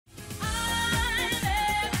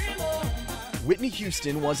Whitney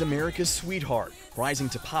Houston was America's sweetheart, rising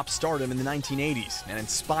to pop stardom in the 1980s and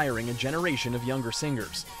inspiring a generation of younger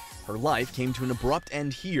singers. Her life came to an abrupt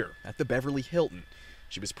end here at the Beverly Hilton.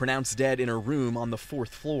 She was pronounced dead in her room on the 4th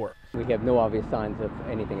floor. We have no obvious signs of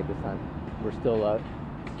anything at this time. We're still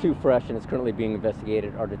too fresh, and it's currently being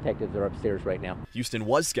investigated. Our detectives are upstairs right now. Houston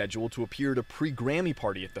was scheduled to appear at a pre-Grammy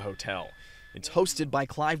party at the hotel. It's hosted by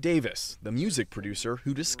Clive Davis, the music producer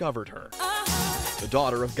who discovered her. The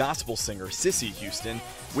daughter of gospel singer Cissy Houston,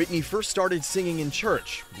 Whitney first started singing in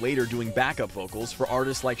church, later doing backup vocals for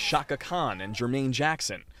artists like Chaka Khan and Jermaine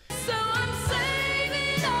Jackson. Her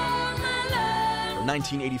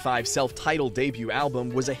 1985 self-titled debut album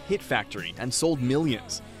was a hit factory and sold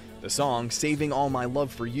millions. The song, Saving All My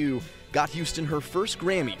Love for You, got Houston her first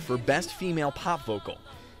Grammy for Best Female Pop Vocal.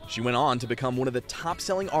 She went on to become one of the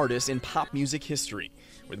top-selling artists in pop music history,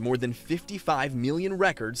 with more than 55 million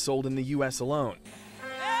records sold in the U.S. alone.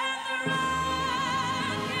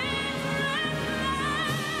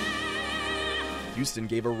 Houston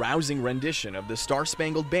gave a rousing rendition of the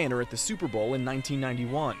Star-Spangled Banner at the Super Bowl in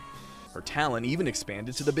 1991. Her talent even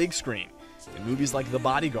expanded to the big screen, in movies like The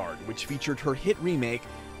Bodyguard, which featured her hit remake,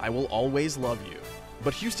 I Will Always Love You.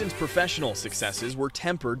 But Houston's professional successes were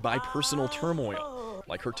tempered by personal turmoil,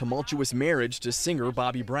 like her tumultuous marriage to singer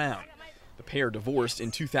Bobby Brown. The pair divorced in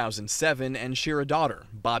 2007 and share a daughter,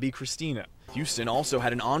 Bobby Christina. Houston also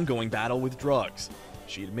had an ongoing battle with drugs.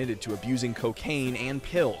 She admitted to abusing cocaine and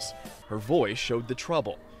pills. Her voice showed the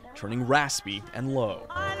trouble, turning raspy and low.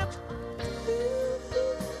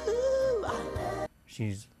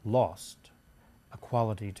 She's lost a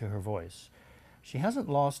quality to her voice. She hasn't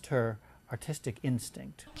lost her artistic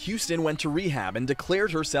instinct. Houston went to rehab and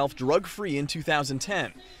declared herself drug-free in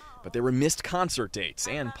 2010, but there were missed concert dates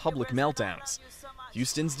and public meltdowns.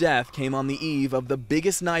 Houston's death came on the eve of the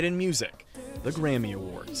biggest night in music, the Grammy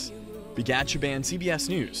Awards. Bigad Shaban, CBS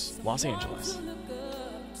News, Los Angeles.